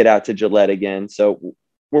get out to Gillette again. So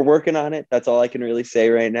we're working on it. That's all I can really say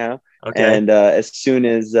right now. Okay. And as soon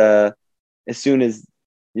as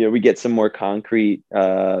we get some more concrete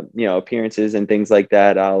appearances and things like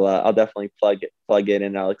that, I'll definitely plug it,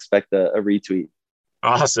 and I'll expect a retweet.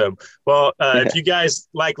 Awesome. Well, if you guys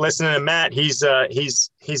like listening to Matt, he's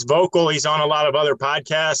vocal. He's on a lot of other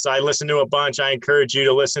podcasts. I listen to a bunch. I encourage you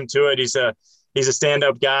to listen to it. He's a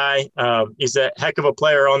stand-up guy. He's a heck of a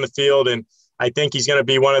player on the field, and I think he's going to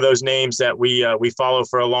be one of those names that we follow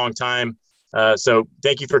for a long time. So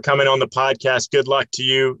thank you for coming on the podcast. Good luck to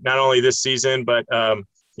you, not only this season, but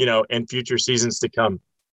in future seasons to come.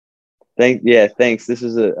 Thanks. This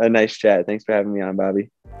is a nice chat. Thanks for having me on, Bobby.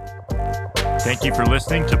 Thank you for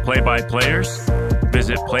listening to Play by Players.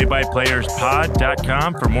 Visit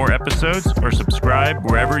playbyplayerspod.com for more episodes or subscribe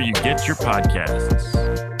wherever you get your podcasts.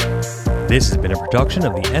 This has been a production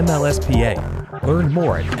of the MLSPA. Learn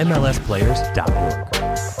more at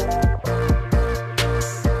mlsplayers.org.